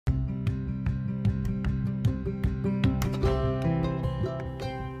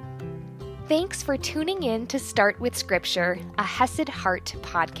Thanks for tuning in to Start with Scripture, a Hesed Heart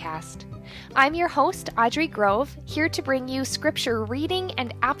podcast. I'm your host, Audrey Grove, here to bring you scripture reading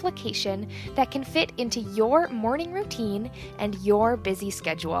and application that can fit into your morning routine and your busy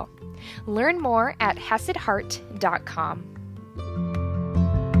schedule. Learn more at HesedHeart.com.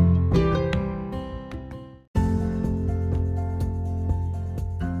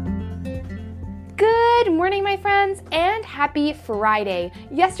 Good morning, my friends, and happy Friday.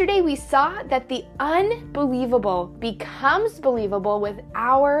 Yesterday we saw that the unbelievable becomes believable with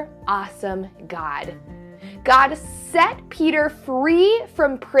our awesome God. God set Peter free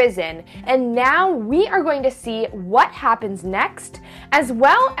from prison, and now we are going to see what happens next, as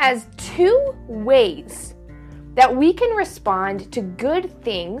well as 2 ways that we can respond to good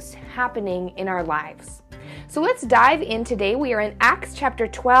things happening in our lives. So let's dive in today. We are in Acts chapter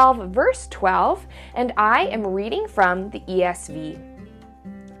 12, verse 12, and I am reading from the ESV.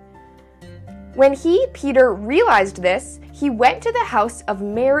 When Peter, realized this, he went to the house of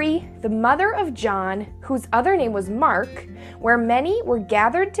Mary, the mother of John, whose other name was Mark, where many were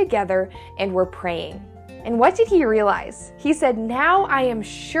gathered together and were praying. And what did he realize? He said, "Now I am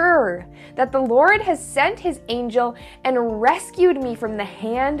sure that the Lord has sent his angel and rescued me from the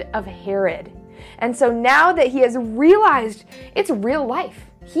hand of Herod." And so now that he has realized it's real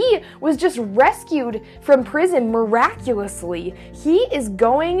life, he was just rescued from prison miraculously, he is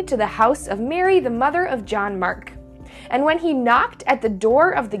going to the house of Mary, the mother of John Mark. And when he knocked at the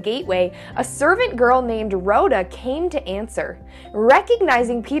door of the gateway, a servant girl named Rhoda came to answer.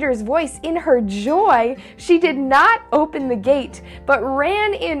 Recognizing Peter's voice, in her joy, she did not open the gate, but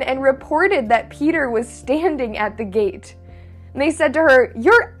ran in and reported that Peter was standing at the gate. And they said to her,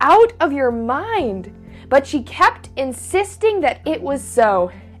 "You're out of your mind." But she kept insisting that it was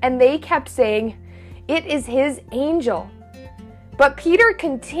so, and they kept saying, "It is his angel." But Peter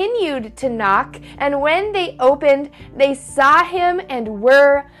continued to knock, and when they opened, they saw him and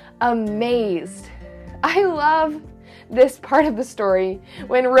were amazed. I love this part of the story.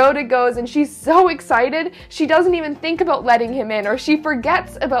 When Rhoda goes and she's so excited, she doesn't even think about letting him in, or she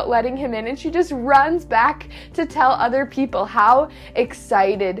forgets about letting him in, and she just runs back to tell other people how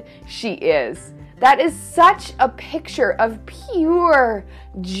excited she is. That is such a picture of pure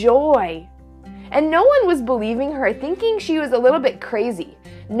joy. And no one was believing her, thinking she was a little bit crazy,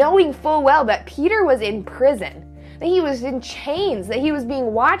 knowing full well that Peter was in prison, that he was in chains, that he was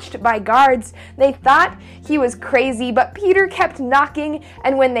being watched by guards. They thought he was crazy, but Peter kept knocking,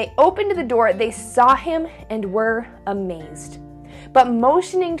 and when they opened the door, they saw him and were amazed. But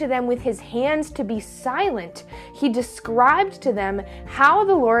motioning to them with his hands to be silent, he described to them how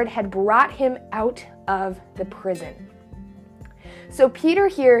the Lord had brought him out of the prison. So Peter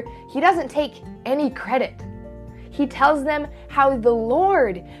here, he doesn't take any credit. He tells them how the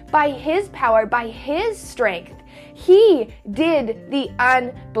Lord, by his power, by his strength, he did the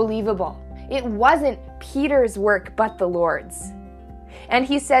unbelievable. It wasn't Peter's work, but the Lord's. And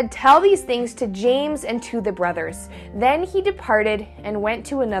he said, "Tell these things to James and to the brothers." Then he departed and went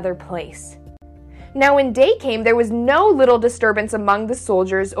to another place. Now when day came, there was no little disturbance among the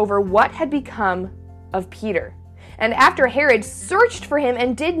soldiers over what had become of Peter. And after Herod searched for him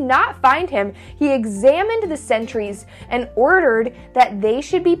and did not find him, he examined the sentries and ordered that they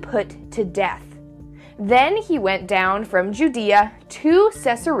should be put to death. Then he went down from Judea to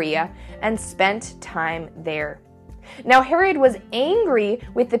Caesarea and spent time there. Now Herod was angry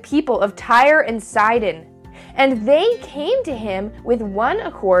with the people of Tyre and Sidon, and they came to him with one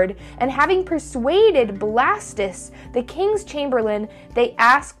accord, and having persuaded Blastus, the king's chamberlain, they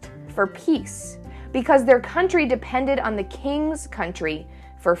asked for peace, because their country depended on the king's country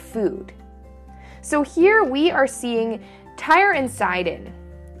for food. So here we are seeing Tyre and Sidon,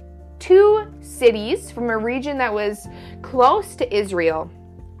 2 cities from a region that was close to Israel.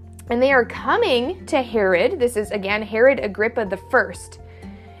 And they are coming to Herod. This is, again, Herod Agrippa I.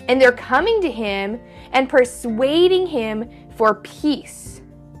 And they're coming to him and persuading him for peace,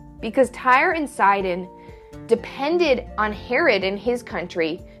 because Tyre and Sidon depended on Herod and his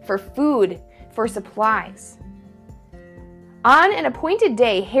country for food, for supplies. On an appointed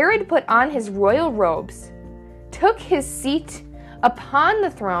day, Herod put on his royal robes, took his seat upon the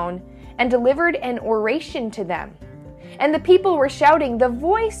throne, and delivered an oration to them. And the people were shouting, "The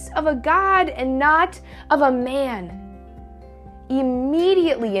voice of a God and not of a man."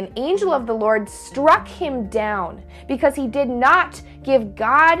 Immediately an angel of the Lord struck him down, because he did not give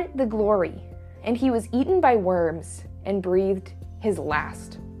God the glory, and he was eaten by worms and breathed his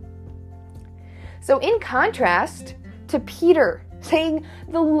last. So in contrast to Peter saying,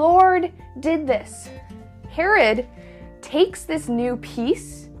 "The Lord did this," Herod takes this new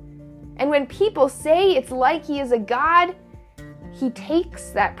peace And when people say it's like he is a God, he takes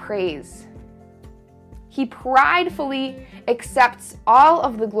that praise. He pridefully accepts all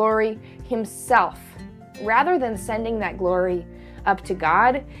of the glory himself, rather than sending that glory up to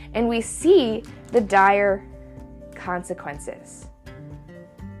God, and we see the dire consequences.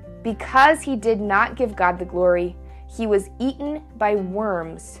 Because he did not give God the glory, he was eaten by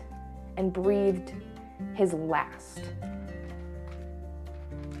worms and breathed his last.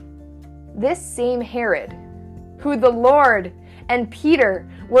 This same Herod, who the Lord and Peter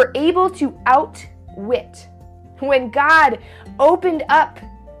were able to outwit, when God opened up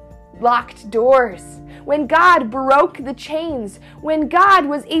locked doors, when God broke the chains, when God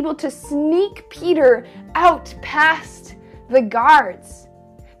was able to sneak Peter out past the guards.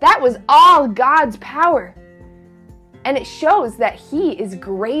 That was all God's power. And it shows that he is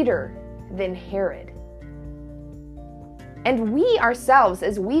greater than Herod. And we ourselves,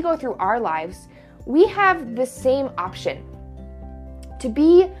 as we go through our lives, we have the same option: to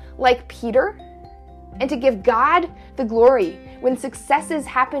be like Peter and to give God the glory when successes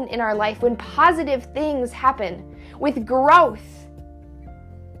happen in our life, when positive things happen, with growth.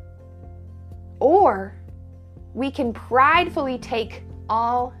 Or we can pridefully take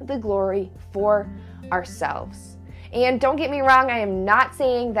all the glory for ourselves. And don't get me wrong, I am not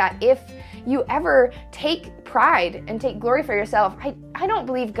saying that if you ever take pride and take glory for yourself, I don't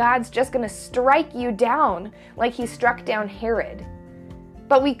believe God's just going to strike you down like he struck down Herod.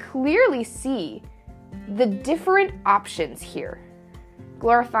 But we clearly see the different options here: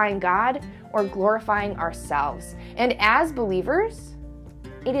 glorifying God or glorifying ourselves. And as believers,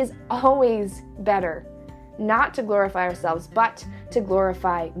 it is always better not to glorify ourselves, but to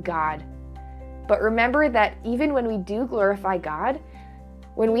glorify God. But remember that even when we do glorify God,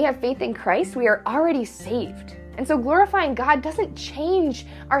 when we have faith in Christ, we are already saved. And so glorifying God doesn't change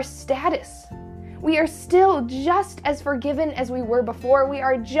our status. We are still just as forgiven as we were before. We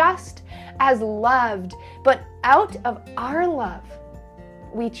are just as loved. But out of our love,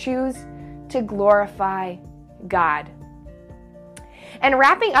 we choose to glorify God. And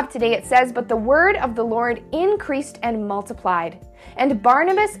wrapping up today, it says, "But the word of the Lord increased and multiplied. And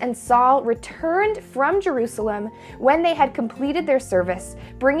Barnabas and Saul returned from Jerusalem when they had completed their service,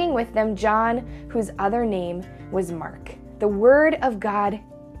 bringing with them John, whose other name was Mark." The word of God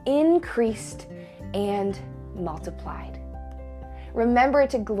increased and multiplied. Remember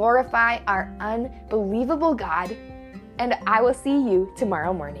to glorify our unbelievable God, and I will see you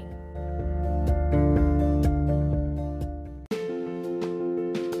tomorrow morning.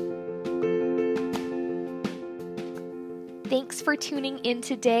 Thanks for tuning in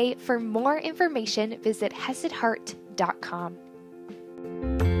today. For more information, visit HesedHeart.com.